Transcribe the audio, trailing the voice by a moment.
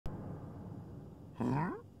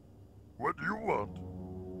Huh? What do you want?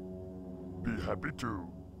 Be happy to.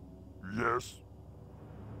 Yes.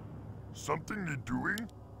 Something need doing?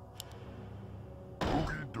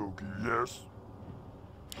 Okie dokie, yes.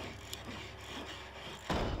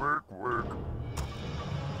 Work, work.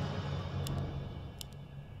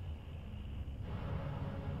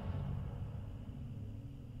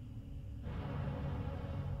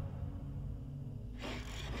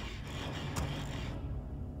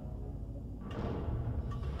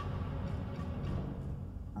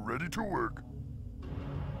 Ready to work.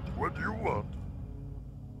 What do you want?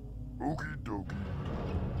 Okie dokie.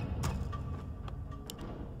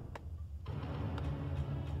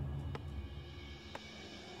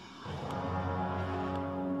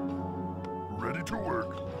 Ready to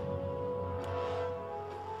work.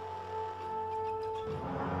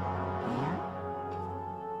 Hmm?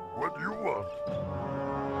 What do you want?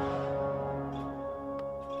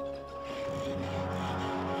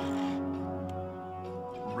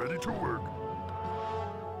 Ready to work.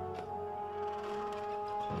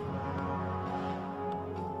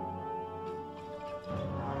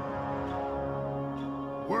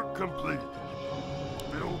 Work complete.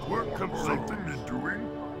 Build work complete. Something you're doing?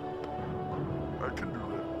 I can do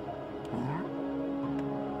that. Hmm?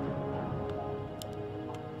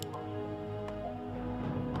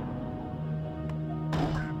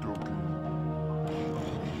 Okie dokie.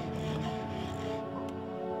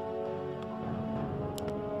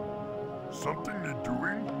 Something you're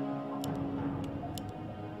doing?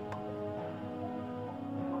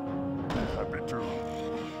 Be happy to.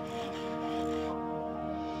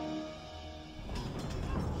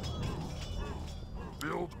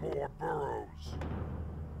 Build more burrows.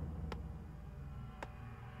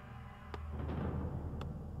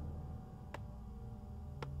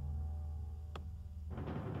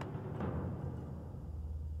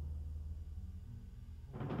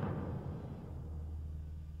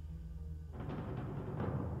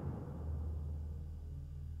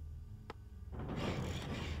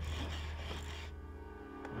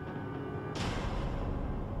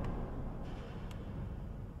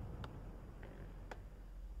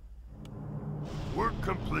 Work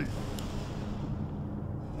complete.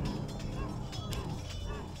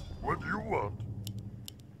 What do you want?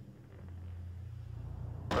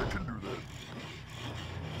 I can do that.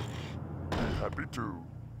 Be happy to.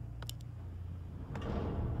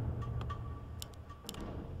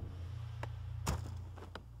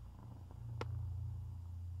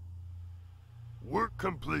 Work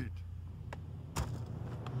complete.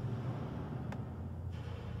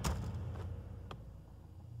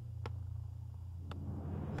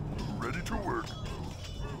 Ready to work.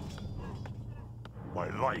 My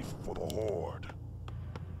life for the Horde.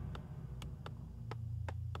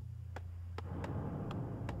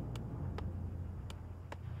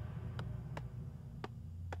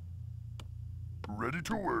 Ready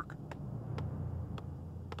to work.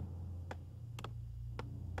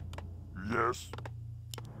 Yes.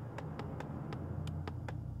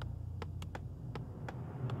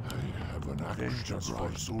 I have an action for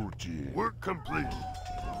Zulti. Work complete.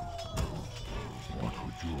 What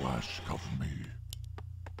would you ask of me?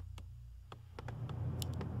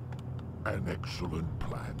 An excellent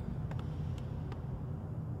plan.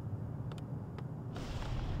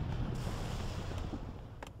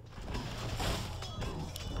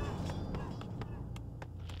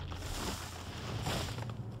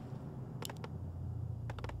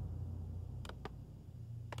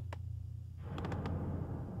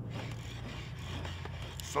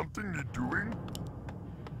 Something you're doing?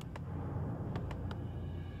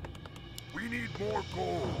 We need more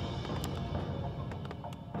gold.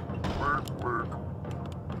 Work, work.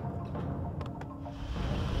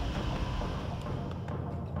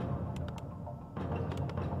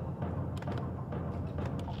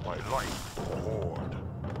 My life for the Horde.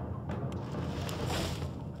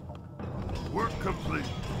 Work complete.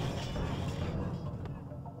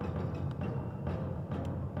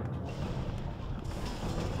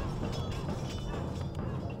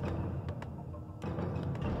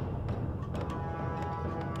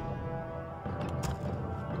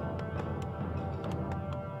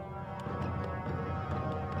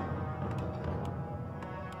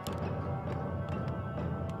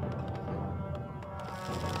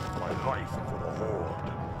 Life for the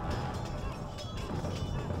Horde.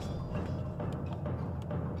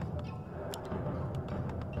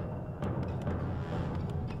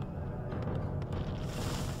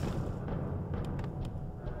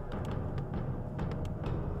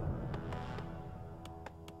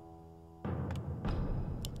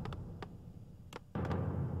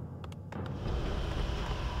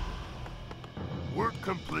 Work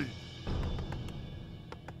complete.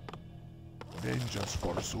 Vengeance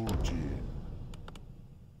for Sultan.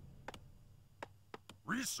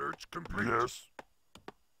 Research complete. Yes.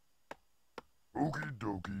 Okie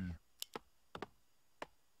dokie.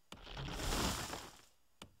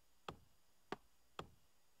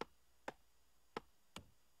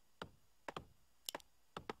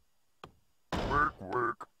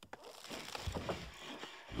 Work.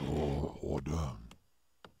 Your order.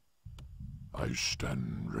 I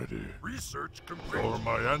stand ready. Research complete. For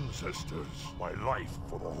my ancestors. My life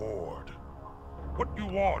for the Horde. What do you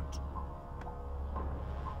want?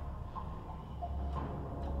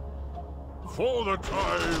 For the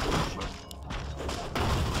tribes.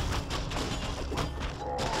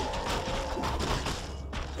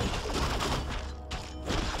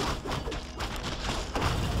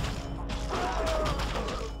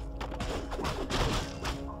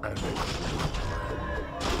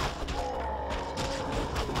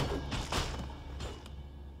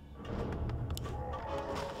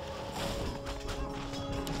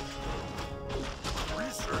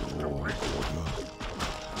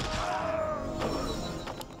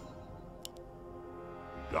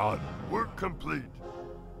 Done. Work complete.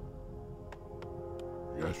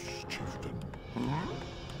 Yes, chieftain.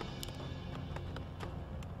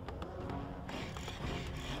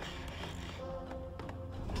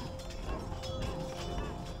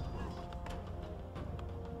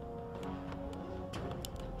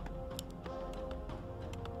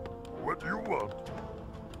 What do you want?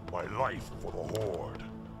 My life for the Horde.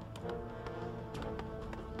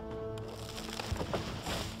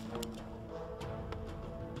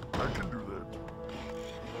 I can do that.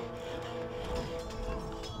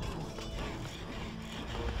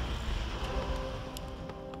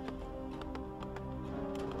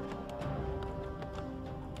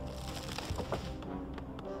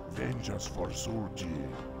 Vengeance for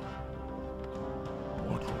Sultan.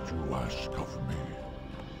 What would you ask of me?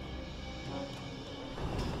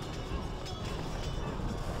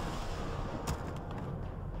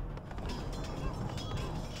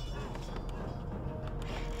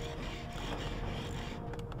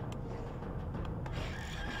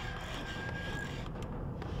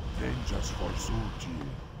 Vengeance for Sultan.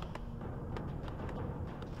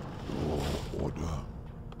 Your order.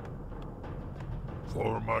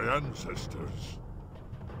 For my ancestors.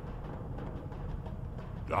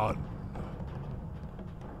 Done.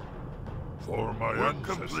 For my Work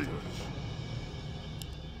ancestors. complete.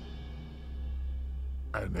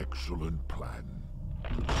 An excellent plan.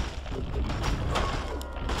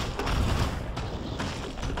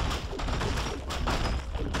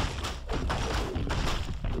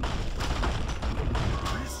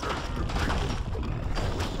 Research complete.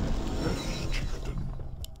 Yes, chieftain.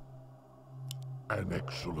 An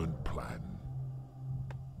excellent plan.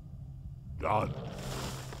 Done.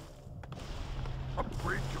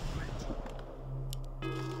 Upgrade complete.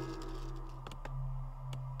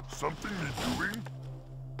 Something you're doing?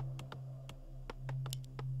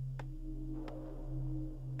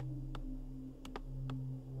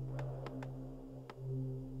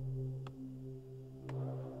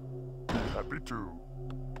 Happy to.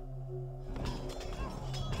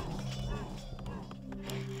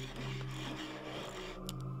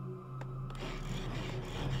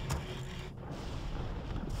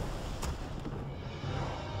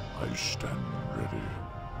 I stand ready.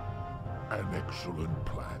 An excellent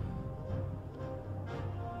plan.